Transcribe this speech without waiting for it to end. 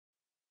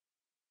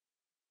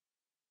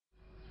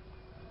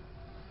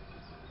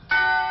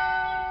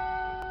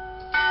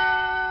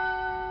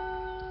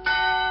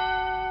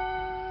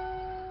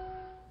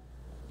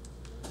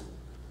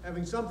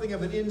Having something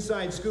of an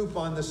inside scoop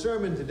on the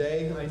sermon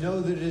today, I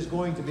know that it is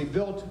going to be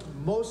built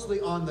mostly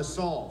on the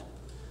psalm.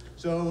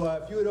 So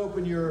if you would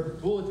open your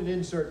bulletin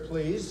insert,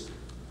 please.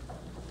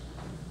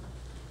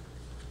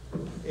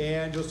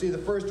 And you'll see the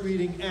first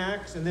reading,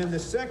 Acts, and then the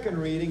second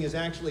reading is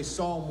actually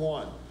Psalm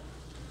 1.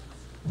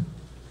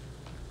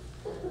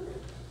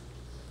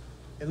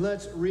 And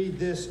let's read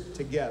this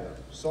together.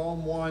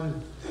 Psalm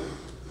 1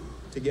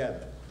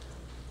 together.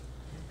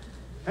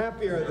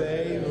 Happy are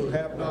they who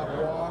have not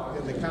walked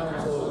in the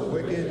counsel of the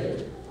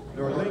wicked,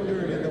 nor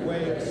lingered in the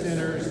way of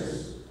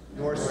sinners,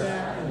 nor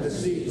sat in the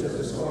seats of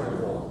the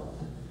scornful.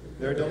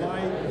 Their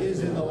delight is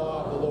in the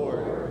law of the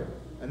Lord,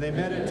 and they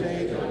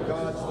meditate on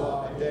God's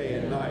law day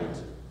and night.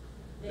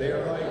 They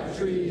are like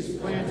trees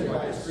planted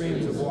by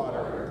streams of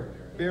water,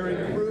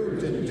 bearing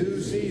fruit in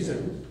due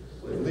season,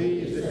 with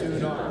leaves that do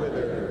not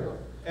wither.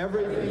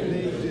 Everything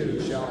they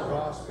do shall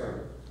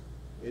prosper.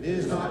 It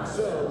is not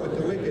so with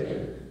the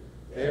wicked.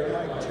 They are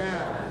like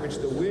chaff which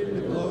the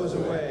wind blows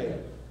away.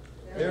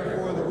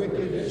 Therefore the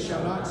wicked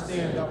shall not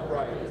stand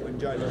upright when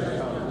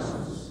judgment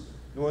comes,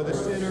 nor the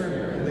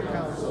sinner in the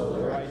counsel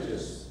of the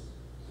righteous.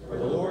 For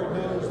the Lord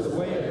knows the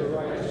way of the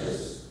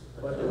righteous,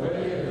 but the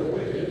way of the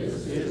wicked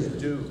is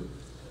doom.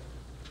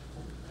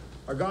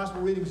 Our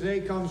gospel reading today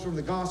comes from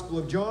the Gospel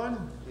of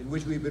John, in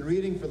which we've been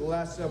reading for the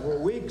last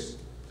several weeks,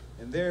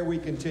 and there we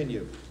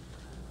continue.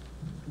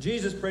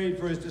 Jesus prayed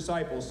for his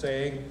disciples,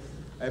 saying,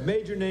 I have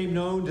made your name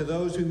known to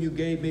those whom you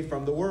gave me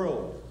from the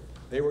world.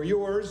 They were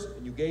yours,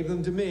 and you gave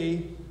them to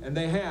me, and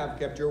they have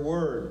kept your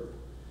word.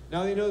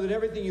 Now they know that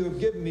everything you have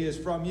given me is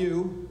from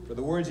you, for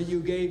the words that you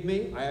gave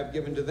me I have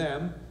given to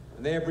them,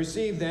 and they have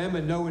received them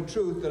and know in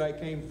truth that I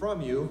came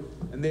from you,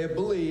 and they have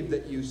believed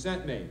that you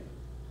sent me.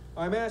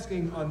 I'm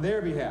asking on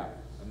their behalf.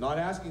 I'm not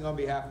asking on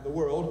behalf of the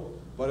world,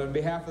 but on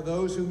behalf of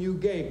those whom you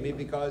gave me,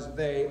 because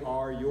they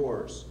are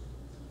yours.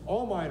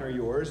 All mine are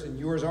yours, and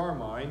yours are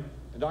mine,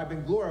 and I've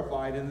been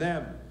glorified in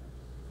them.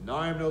 And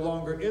I am no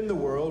longer in the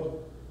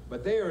world,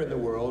 but they are in the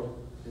world,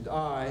 and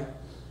I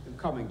am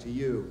coming to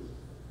you.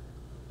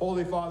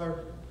 Holy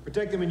Father,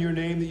 protect them in your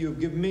name that you have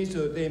given me,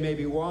 so that they may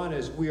be one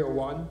as we are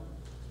one.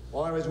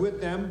 While I was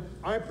with them,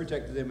 I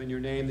protected them in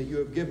your name that you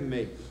have given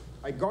me.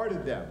 I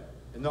guarded them,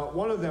 and not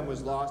one of them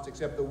was lost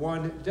except the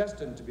one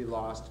destined to be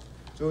lost,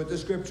 so that the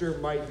scripture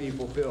might be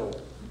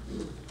fulfilled.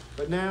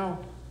 But now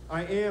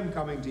I am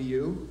coming to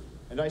you,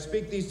 and I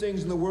speak these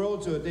things in the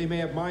world so that they may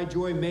have my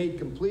joy made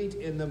complete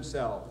in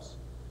themselves.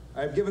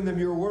 I have given them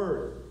your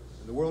word,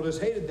 and the world has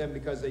hated them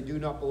because they do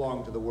not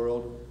belong to the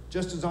world,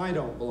 just as I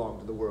don't belong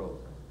to the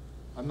world.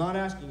 I'm not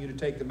asking you to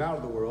take them out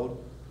of the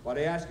world, but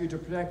I ask you to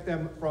protect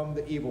them from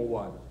the evil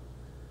one.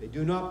 They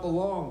do not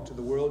belong to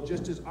the world,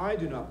 just as I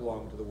do not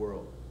belong to the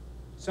world.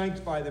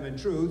 Sanctify them in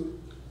truth.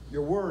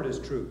 Your word is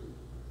truth.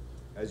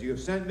 As you have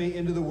sent me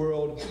into the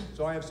world,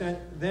 so I have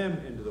sent them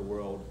into the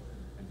world.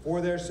 And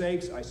for their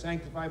sakes I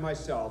sanctify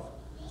myself,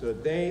 so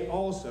that they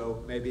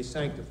also may be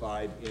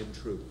sanctified in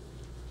truth.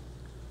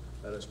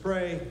 Let us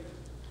pray.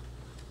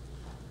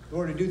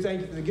 Lord, we do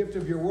thank you for the gift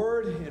of your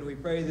word, and we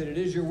pray that it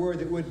is your word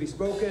that would be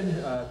spoken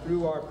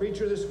through our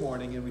preacher this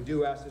morning, and we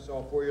do ask this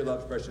all for your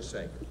love's precious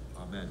sake.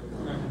 Amen.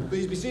 Amen.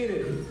 Please be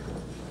seated.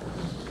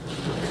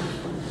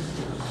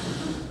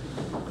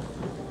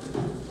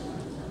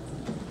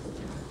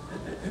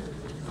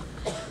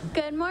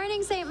 Good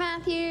morning, St.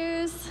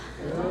 Matthews.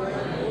 Good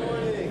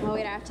morning. Oh,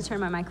 wait, I have to turn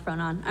my microphone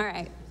on. All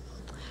right.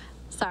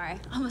 Sorry,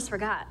 almost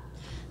forgot.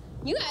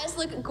 You guys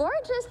look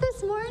gorgeous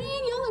this morning.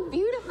 You look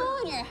beautiful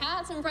in your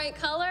hats and bright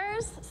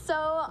colors. So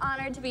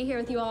honored to be here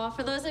with you all.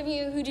 For those of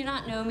you who do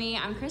not know me,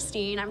 I'm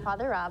Christine. I'm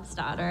Father Rob's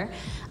daughter.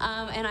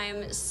 And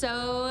I'm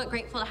so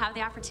grateful to have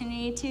the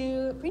opportunity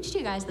to preach to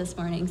you guys this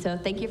morning. So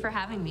thank you for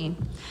having me.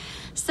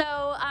 So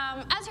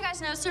as you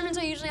guys know, sermons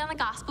are usually on the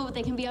gospel, but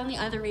they can be on the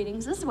other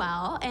readings as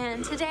well.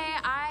 And today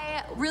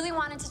I really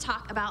wanted to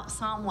talk about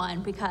Psalm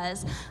 1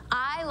 because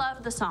I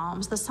love the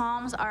Psalms. The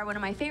Psalms are one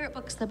of my favorite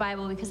books of the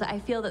Bible because I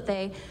feel that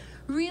they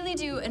really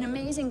do an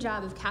amazing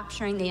job of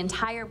capturing the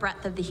entire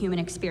breadth of the human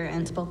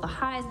experience, both the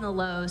highs and the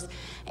lows,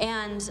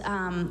 and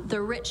the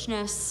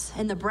richness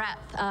and the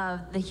breadth of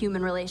the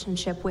human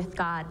relationship with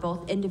God,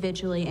 both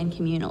individually and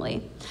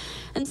communally.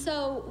 And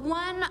so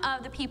one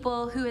of the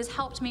people who has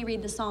helped me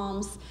read the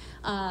Psalms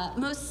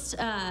most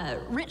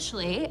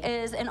richly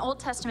is an Old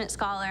Testament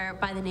scholar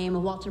by the name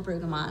of Walter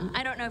Brueggeman.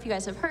 I don't know if you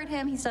guys have heard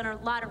him. He's done a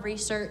lot of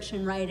research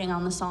and writing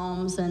on the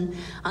Psalms and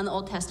on the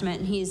Old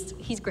Testament, and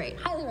he's great.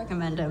 Highly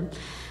recommend him.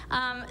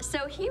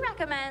 So he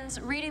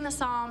recommends reading the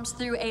Psalms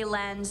through a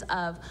lens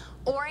of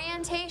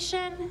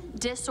orientation,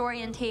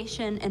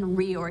 disorientation, and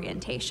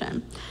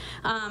reorientation.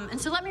 And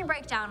so let me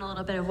break down a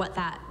little bit of what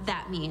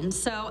that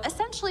means. So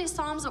essentially,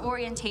 Psalms of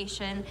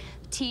orientation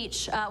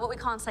teach what we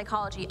call in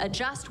psychology a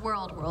just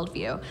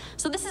worldview.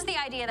 So this is the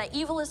idea that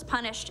evil is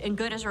punished and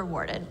good is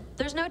rewarded.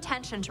 There's no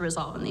tension to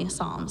resolve in these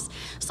Psalms.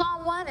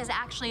 Psalm 1 is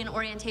actually an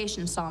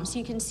orientation psalm. So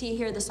you can see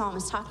here the psalm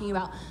is talking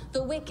about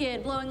the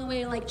wicked blowing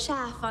away like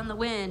chaff on the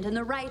wind, and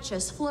the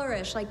righteous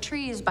flourish like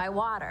trees by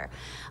water.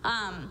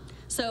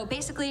 So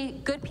basically,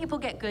 good people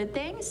get good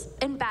things,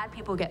 and bad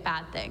people get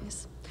bad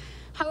things.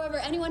 However,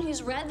 anyone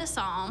who's read the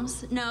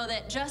Psalms know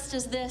that just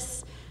as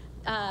this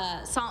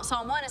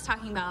Psalm 1 is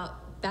talking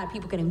about bad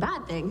people getting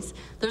bad things,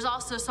 there's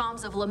also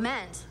Psalms of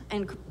lament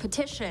and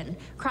petition,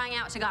 crying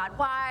out to God,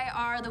 why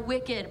are the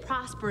wicked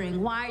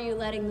prospering? Why are you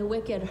letting the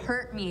wicked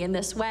hurt me in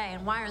this way?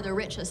 And why are the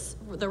righteous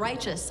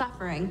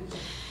suffering?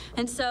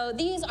 And so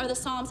these are the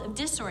Psalms of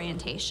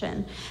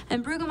disorientation.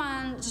 And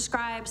Brueggeman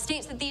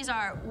states that these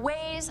are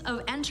ways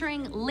of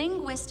entering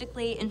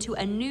linguistically into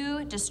a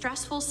new,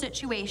 distressful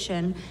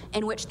situation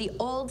in which the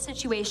old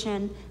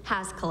situation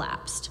has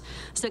collapsed.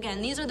 So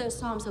again, these are those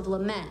Psalms of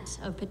lament,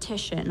 of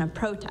petition, of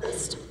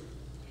protest,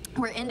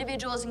 where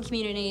individuals and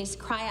communities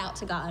cry out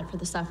to God for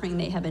the suffering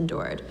they have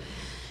endured.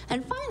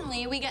 And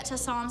finally, we get to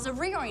Psalms of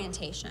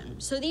reorientation.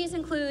 So these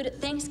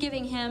include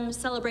thanksgiving hymns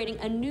celebrating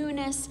a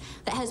newness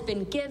that has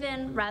been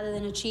given rather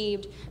than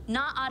achieved,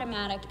 not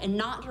automatic and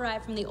not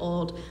derived from the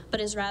old,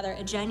 but is rather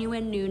a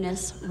genuine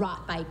newness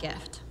wrought by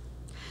gift.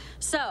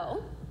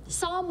 So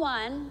Psalm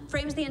 1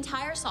 frames the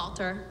entire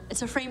Psalter.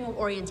 It's a frame of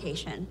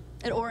orientation.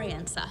 It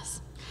orients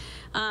us.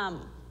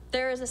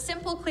 There is a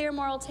simple, clear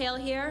moral tale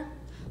here.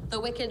 The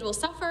wicked will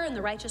suffer and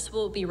the righteous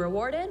will be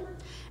rewarded.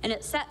 And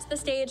it sets the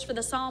stage for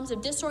the Psalms of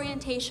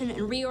disorientation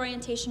and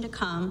reorientation to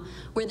come,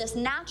 where this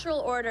natural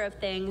order of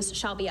things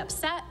shall be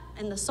upset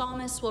and the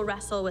psalmist will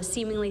wrestle with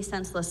seemingly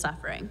senseless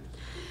suffering.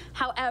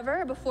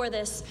 However, before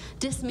this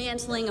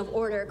dismantling of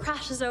order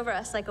crashes over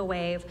us like a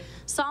wave,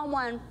 Psalm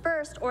 1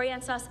 first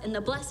orients us in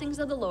the blessings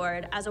of the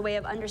Lord as a way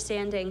of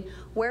understanding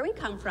where we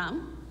come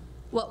from,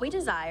 what we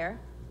desire,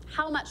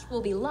 how much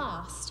will be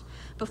lost,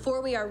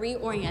 before we are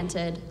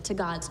reoriented to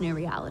God's new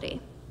reality.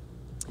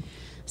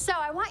 So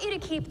I want you to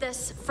keep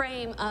this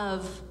frame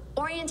of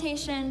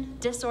orientation,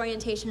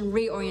 disorientation,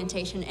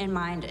 reorientation in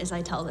mind as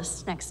I tell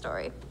this next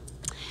story.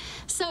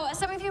 So as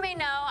some of you may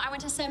know, I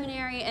went to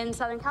seminary in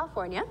Southern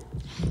California.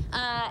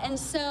 And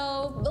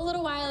so a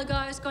little while ago,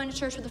 I was going to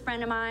church with a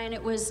friend of mine.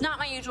 It was not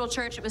my usual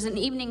church. It was an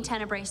evening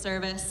tenebrae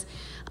service.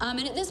 And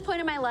at this point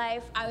in my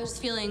life, I was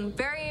feeling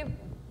very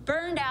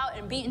burned out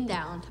and beaten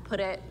down, to put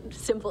it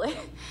simply.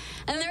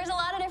 And there's a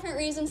lot of different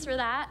reasons for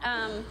that.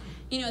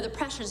 The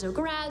pressures of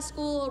grad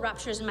school,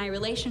 ruptures in my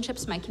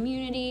relationships, my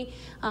community.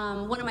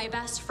 One of my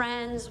best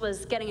friends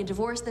was getting a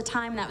divorce at the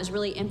time, and that was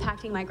really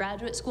impacting my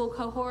graduate school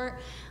cohort.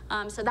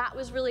 So that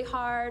was really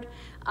hard.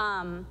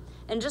 And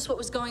just what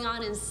was going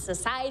on in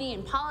society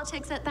and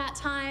politics at that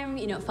time,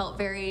 felt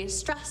very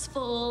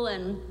stressful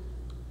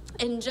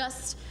and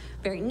just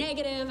very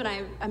negative, and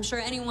I'm sure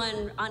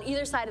anyone on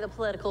either side of the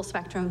political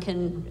spectrum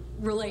can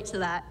relate to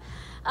that.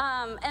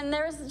 And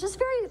there was just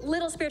very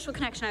little spiritual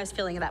connection I was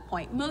feeling at that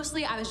point.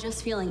 Mostly I was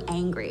just feeling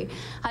angry.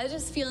 I was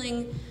just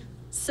feeling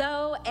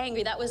so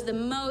angry. That was the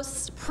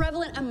most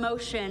prevalent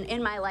emotion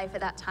in my life at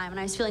that time, and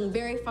I was feeling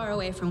very far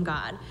away from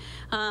God.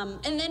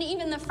 And then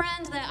even the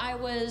friend that I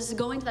was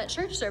going to that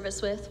church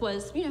service with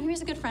was, he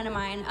was a good friend of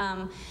mine.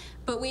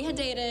 But we had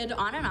dated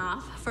on and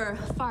off for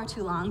far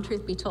too long,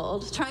 truth be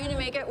told, trying to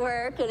make it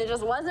work, and it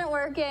just wasn't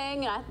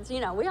working.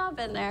 We all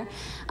been there.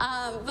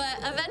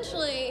 But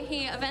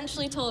he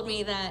eventually told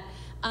me that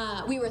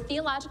we were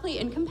theologically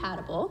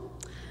incompatible,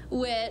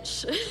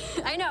 which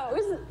I know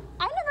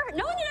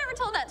no one had ever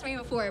told that to me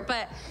before,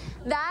 but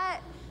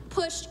that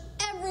pushed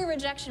every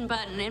rejection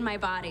button in my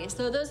body.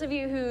 So those of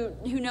you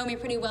who know me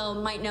pretty well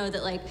might know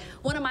that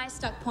one of my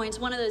stuck points,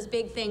 one of those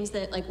big things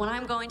that when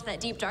I'm going to that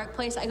deep dark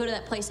place, I go to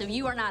that place of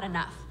you are not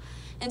enough.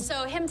 And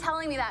so him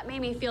telling me that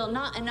made me feel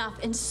not enough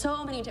in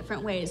so many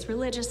different ways,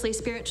 religiously,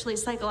 spiritually,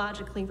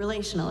 psychologically,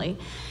 relationally.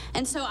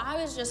 And so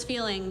I was just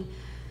feeling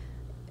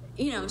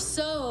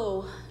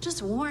so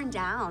just worn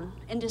down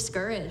and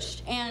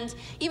discouraged. And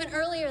even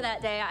earlier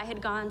that day, I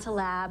had gone to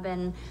lab,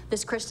 and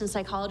this Christian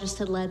psychologist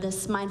had led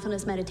this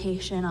mindfulness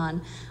meditation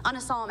on a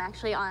psalm,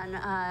 actually,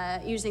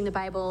 on using the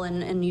Bible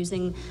and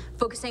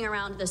focusing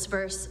around this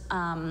verse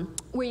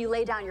where you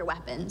lay down your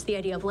weapons, the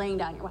idea of laying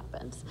down your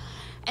weapons.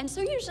 And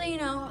so usually,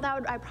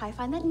 I'd probably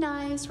find that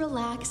nice,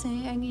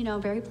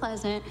 relaxing, very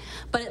pleasant.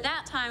 But at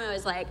that time, I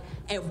was like,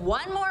 if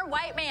one more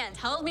white man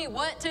tells me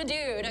what to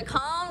do, to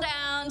calm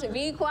down, to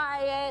be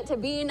quiet, to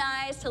be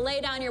nice, to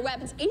lay down your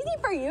weapons, easy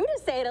for you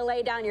to say to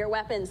lay down your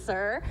weapons,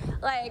 sir.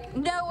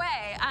 No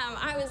way.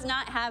 I was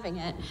not having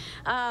it.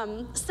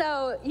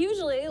 So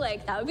usually,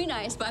 that would be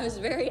nice, but I was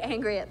very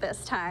angry at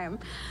this time.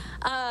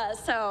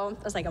 So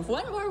I was like, if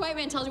one more white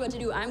man tells me what to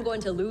do, I'm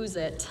going to lose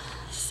it.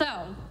 So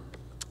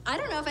I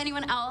don't know if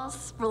anyone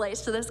else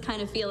relates to this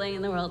kind of feeling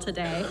in the world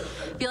today.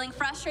 Feeling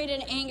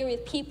frustrated and angry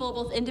with people,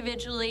 both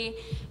individually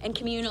and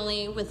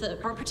communally, with a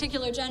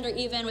particular gender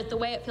even, with the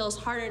way it feels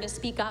harder to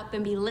speak up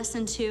and be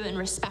listened to and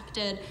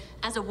respected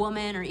as a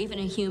woman or even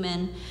a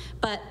human.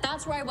 But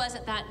that's where I was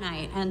at that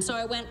night. And so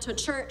I went to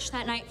church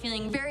that night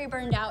feeling very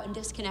burned out and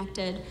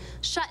disconnected,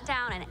 shut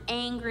down and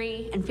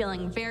angry, and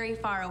feeling very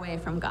far away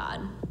from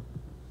God.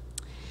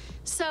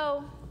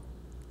 So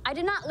I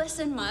did not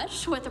listen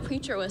much to what the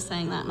preacher was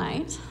saying that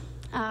night.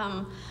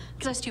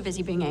 because I was too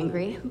busy being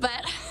angry.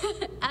 But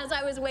as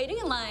I was waiting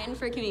in line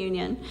for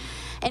communion,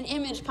 an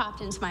image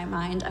popped into my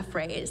mind, a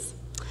phrase.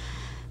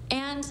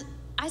 And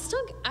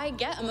I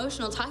get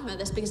emotional talking about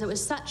this because it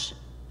was such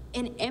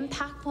an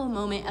impactful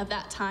moment of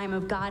that time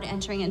of God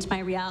entering into my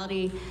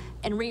reality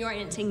and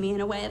reorienting me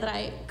in a way that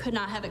I could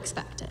not have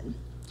expected.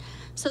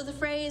 So the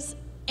phrase,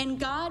 "and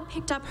God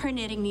picked up her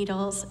knitting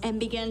needles and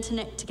began to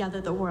knit together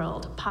the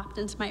world," popped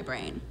into my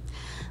brain.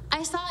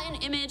 I saw an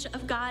image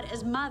of God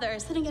as mother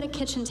sitting at a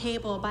kitchen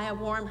table by a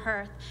warm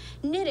hearth,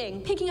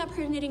 knitting, picking up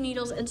her knitting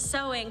needles and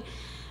sewing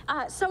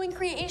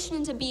creation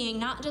into being,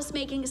 not just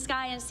making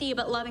sky and sea,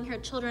 but loving her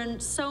children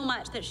so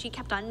much that she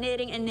kept on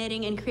knitting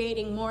and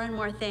creating more and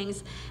more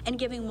things and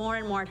giving more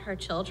and more to her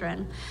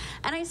children.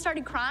 And I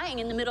started crying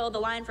in the middle of the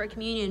line for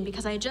communion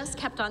because I just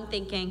kept on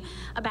thinking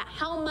about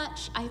how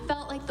much I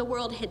felt like the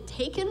world had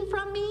taken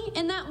from me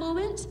in that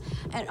moment,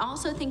 and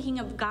also thinking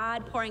of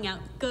God pouring out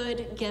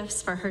good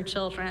gifts for her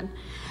children.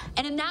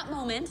 And in that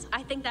moment,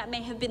 I think that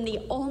may have been the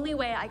only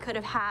way I could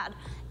have had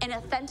an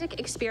authentic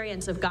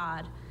experience of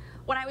God.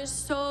 When I was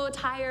so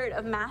tired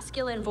of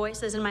masculine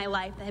voices in my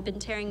life that had been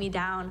tearing me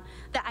down,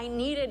 that I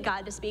needed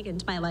God to speak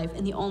into my life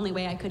in the only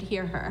way I could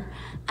hear her,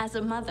 as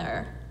a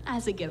mother,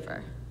 as a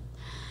giver.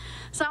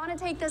 So I want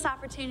to take this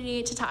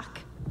opportunity to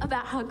talk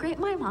about how great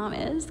my mom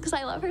is, because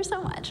I love her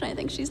so much and I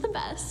think she's the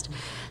best.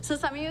 So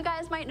some of you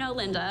guys might know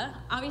Linda.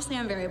 Obviously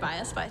I'm very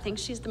biased, but I think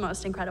she's the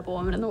most incredible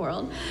woman in the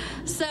world.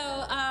 So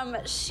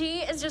she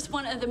is just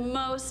one of the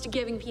most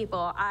giving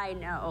people I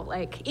know.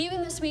 Like,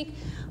 even this week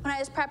when I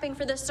was prepping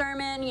for this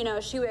sermon, you know,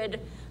 she would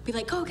be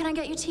like, "Oh, can I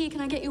get you tea?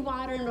 Can I get you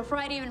water?" And before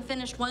I'd even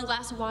finished one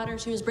glass of water,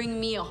 she was bringing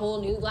me a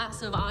whole new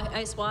glass of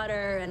ice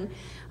water. And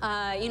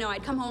you know,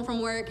 I'd come home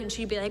from work and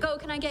she'd be like, "Oh,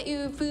 can I get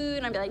you food?"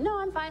 And I'd be like, "No,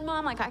 I'm fine,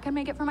 Mom. Like, I can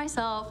make it for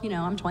myself. You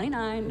know, I'm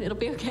 29. It'll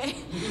be okay."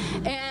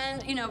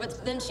 And, you know,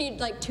 but then she'd,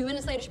 like, 2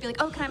 minutes later, she'd be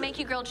like, "Oh, can I make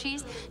you grilled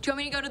cheese? Do you want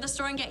me to go to the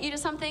store and get you to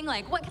something?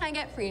 Like, what can I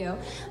get for you?"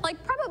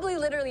 Like, probably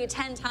literally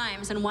 10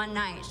 times in one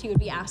night, she would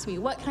be asking me,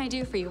 "What can I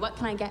do for you? What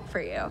can I get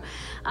for you?"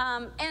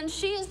 And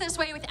she is this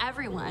way with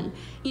everyone.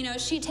 You know,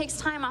 she takes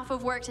time off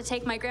of work to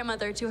take my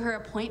grandmother to her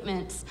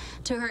appointments,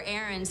 to her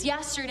errands.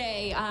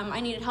 Yesterday, I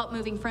needed help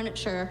moving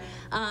furniture,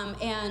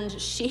 and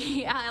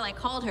I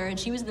called her, and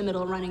she was in the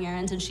middle of running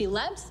errands, and she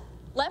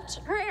left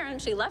her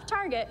errand, she left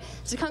Target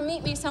to come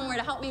meet me somewhere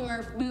to help me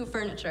move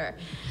furniture.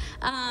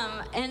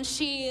 And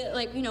she,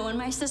 like, you know, when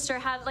my sister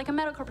had, like, a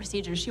medical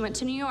procedure, she went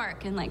to New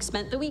York and, like,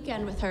 spent the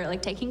weekend with her,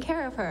 like, taking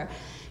care of her.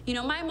 You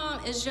know, my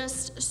mom is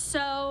just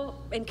so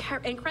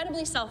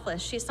incredibly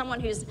selfless. She's someone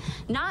who's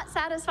not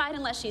satisfied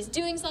unless she's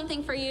doing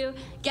something for you,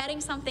 getting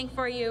something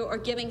for you, or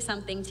giving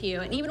something to you.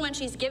 And even when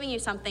she's giving you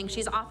something,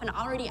 she's often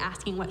already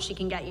asking what she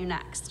can get you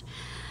next.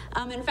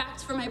 In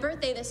fact, for my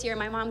birthday this year,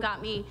 my mom got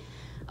me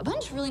a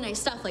bunch of really nice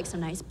stuff, like some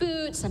nice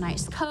boots, a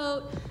nice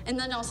coat, and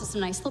then also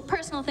some nice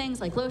personal things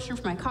like lotion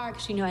for my car,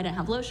 because she knew I didn't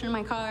have lotion in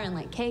my car, and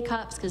like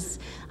K-cups, because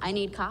I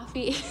need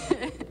coffee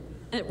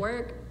at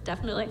work,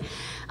 definitely.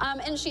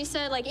 And she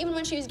said, like, even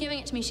when she was giving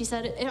it to me, she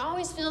said, "It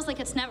always feels like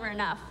it's never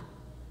enough."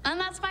 And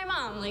that's my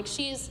mom. Like,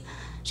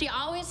 she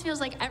always feels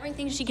like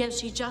everything she gives,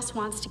 she just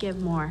wants to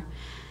give more.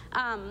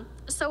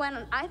 So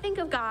when I think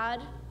of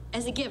God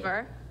as a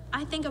giver,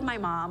 I think of my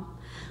mom.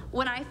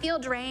 When I feel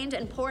drained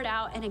and poured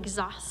out and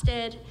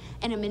exhausted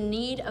and am in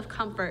need of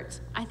comfort,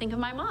 I think of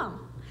my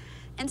mom.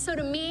 And so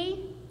to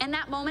me, in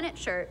that moment at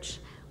church,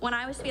 when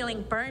I was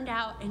feeling burned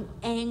out and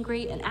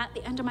angry and at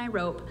the end of my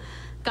rope,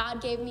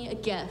 God gave me a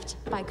gift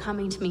by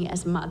coming to me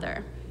as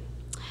mother.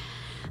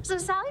 So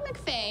Sally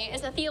McFay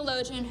is a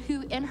theologian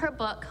who, in her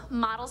book,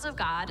 Models of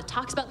God,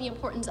 talks about the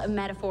importance of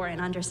metaphor in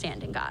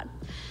understanding God.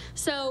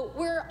 So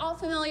we're all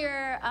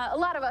familiar, a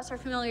lot of us are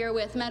familiar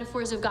with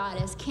metaphors of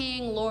God as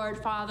King, Lord,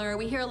 Father.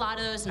 We hear a lot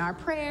of those in our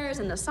prayers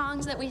and the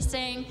songs that we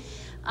sing.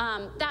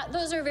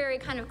 Those are very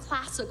kind of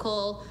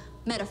classical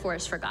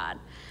metaphors for God.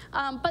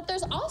 But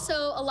there's also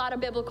a lot of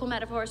biblical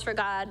metaphors for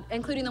God,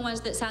 including the ones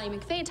that Sally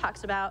McFay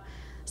talks about,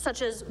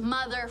 such as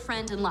mother,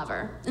 friend, and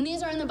lover. And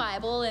these are in the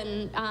Bible,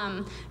 and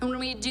when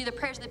we do the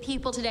prayers of the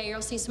people today,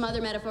 you'll see some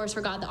other metaphors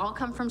for God that all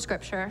come from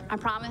Scripture. I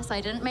promise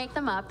I didn't make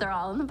them up. They're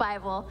all in the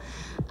Bible.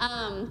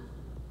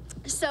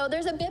 So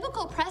there's a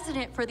biblical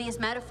precedent for these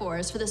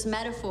metaphors, for this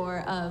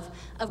metaphor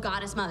of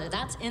God as mother.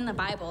 That's in the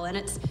Bible, and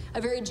it's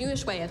a very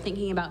Jewish way of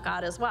thinking about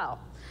God as well.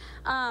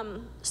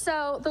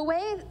 So the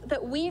way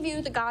that we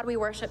view the God we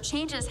worship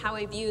changes how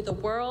we view the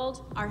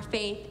world, our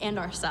faith, and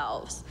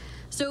ourselves.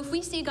 So if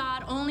we see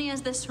God only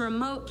as this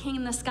remote king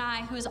in the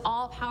sky who is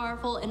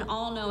all-powerful and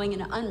all-knowing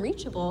and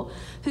unreachable,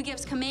 who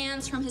gives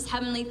commands from his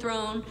heavenly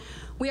throne,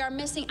 we are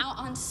missing out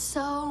on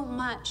so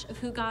much of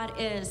who God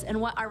is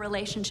and what our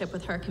relationship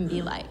with her can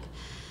be like.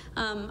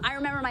 I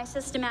remember my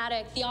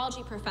systematic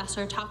theology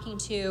professor talking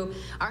to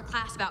our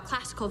class about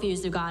classical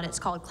views of God. It's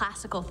called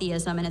classical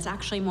theism, and it's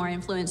actually more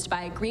influenced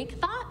by Greek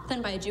thought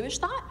than by Jewish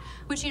thought,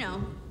 which, you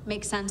know,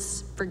 makes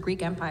sense for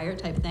Greek Empire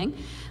type thing.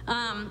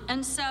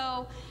 And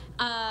so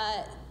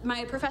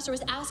my professor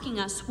was asking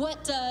us,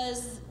 what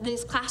does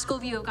this classical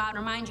view of God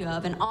remind you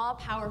of? An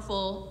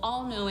all-powerful,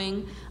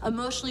 all-knowing,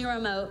 emotionally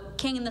remote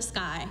king in the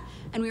sky.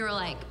 And we were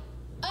like,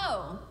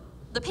 oh,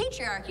 the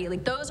patriarchy,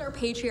 like those are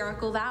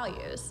patriarchal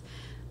values.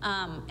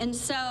 And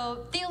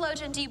so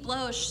theologian D.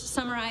 Bloch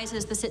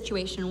summarizes the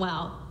situation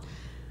well.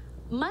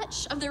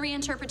 Much of the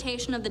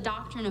reinterpretation of the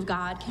doctrine of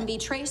God can be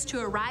traced to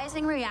a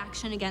rising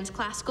reaction against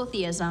classical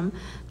theism,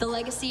 the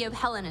legacy of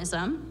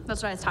Hellenism,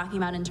 that's what I was talking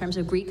about in terms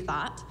of Greek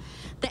thought,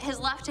 that has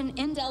left an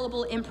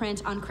indelible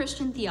imprint on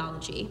Christian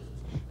theology.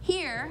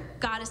 Here,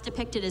 God is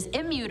depicted as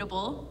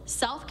immutable,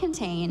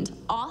 self-contained,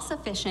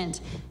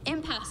 all-sufficient,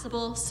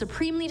 impassible,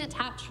 supremely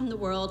detached from the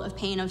world of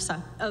pain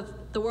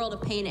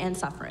and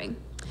suffering.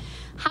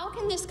 How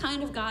can this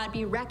kind of God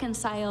be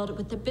reconciled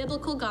with the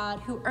biblical God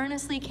who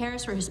earnestly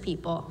cares for his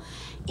people,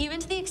 even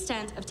to the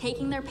extent of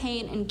taking their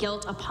pain and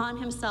guilt upon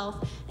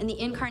himself in the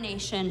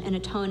incarnation and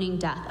atoning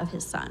death of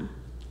his Son?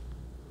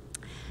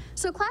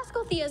 So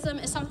classical theism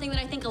is something that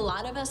I think a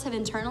lot of us have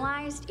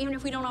internalized, even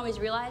if we don't always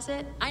realize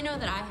it. I know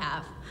that I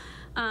have.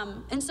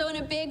 And so in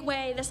a big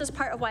way, this is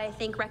part of why I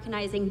think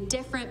recognizing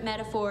different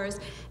metaphors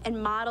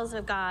and models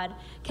of God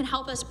can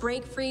help us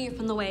break free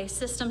from the way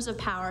systems of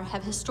power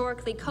have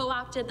historically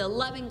co-opted the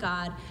loving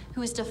God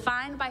who is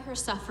defined by her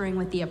suffering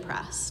with the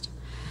oppressed.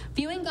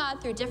 Viewing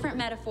God through different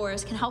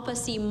metaphors can help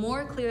us see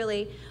more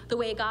clearly the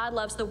way God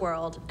loves the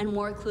world and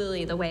more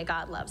clearly the way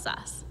God loves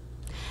us.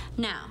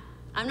 Now,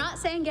 I'm not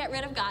saying get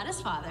rid of God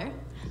as Father.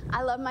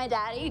 I love my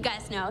daddy. You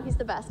guys know he's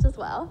the best as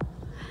well.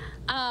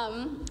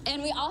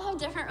 And we all have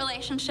different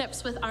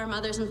relationships with our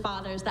mothers and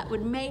fathers that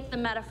would make the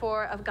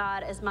metaphor of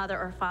God as mother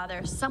or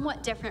father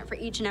somewhat different for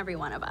each and every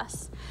one of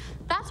us.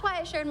 That's why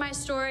I shared my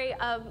story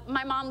of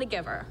my mom, the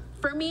giver.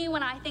 For me,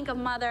 when I think of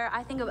mother,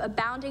 I think of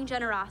abounding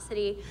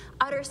generosity,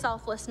 utter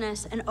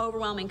selflessness, and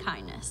overwhelming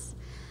kindness.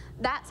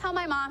 That's how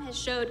my mom has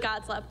showed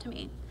God's love to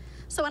me.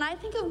 So when I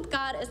think of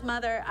God as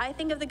mother, I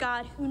think of the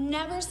God who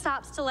never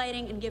stops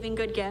delighting in giving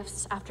good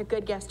gifts after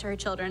good gifts to her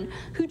children,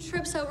 who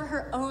trips over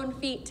her own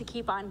feet to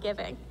keep on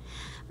giving.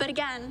 But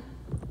again,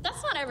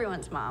 that's not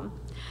everyone's mom.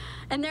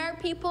 And there are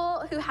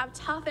people who have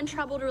tough and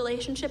troubled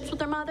relationships with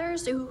their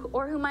mothers,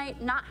 or who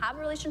might not have a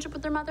relationship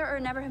with their mother or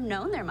never have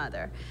known their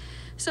mother.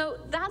 So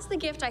that's the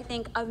gift, I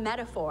think, of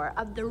metaphor,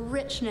 of the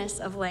richness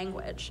of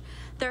language.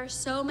 There are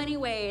so many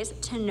ways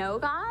to know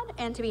God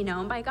and to be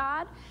known by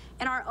God,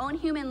 and our own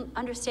human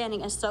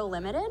understanding is so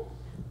limited.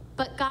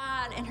 But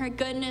God, in her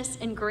goodness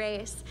and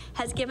grace,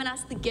 has given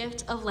us the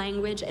gift of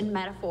language and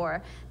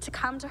metaphor to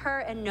come to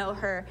her and know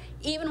her,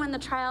 even when the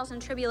trials and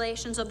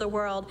tribulations of the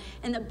world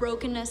and the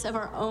brokenness of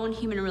our own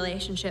human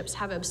relationships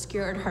have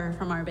obscured her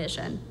from our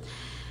vision.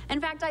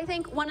 In fact, I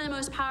think one of the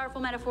most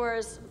powerful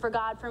metaphors for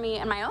God for me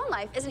in my own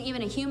life isn't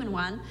even a human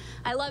one.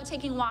 I love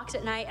taking walks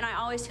at night, and I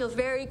always feel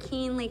very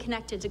keenly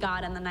connected to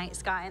God in the night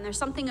sky. And there's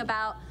something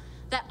about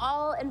that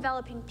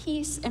all-enveloping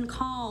peace and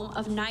calm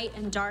of night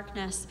and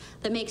darkness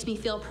that makes me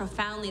feel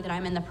profoundly that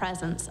I'm in the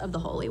presence of the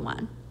Holy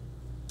One.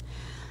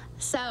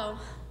 So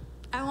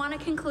I want to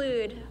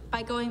conclude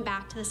by going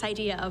back to this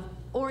idea of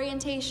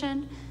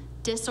orientation,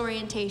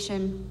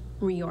 disorientation,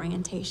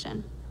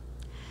 reorientation.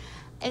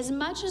 As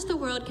much as the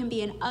world can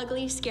be an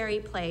ugly,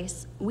 scary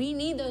place, we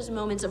need those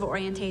moments of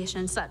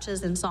orientation, such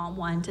as in Psalm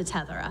 1, to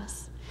tether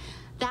us.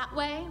 That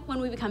way,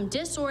 when we become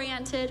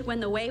disoriented,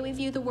 when the way we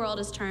view the world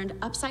is turned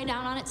upside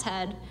down on its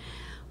head,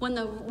 when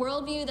the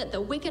worldview that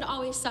the wicked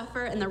always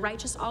suffer and the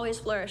righteous always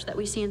flourish that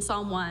we see in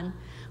Psalm 1,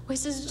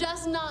 which is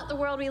just not the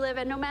world we live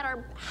in, no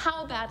matter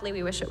how badly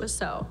we wish it was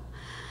so,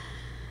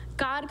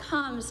 God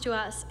comes to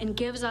us and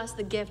gives us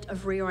the gift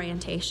of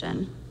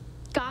reorientation.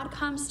 God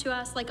comes to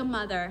us like a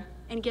mother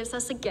and gives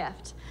us a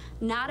gift,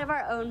 not of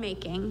our own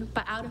making,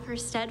 but out of her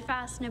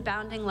steadfast and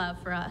abounding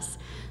love for us,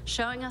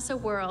 showing us a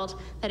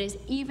world that is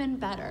even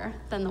better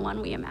than the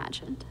one we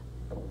imagined.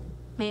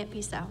 May it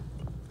be so.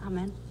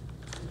 Amen.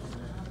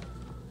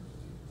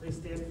 Please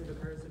stand for the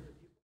prayers of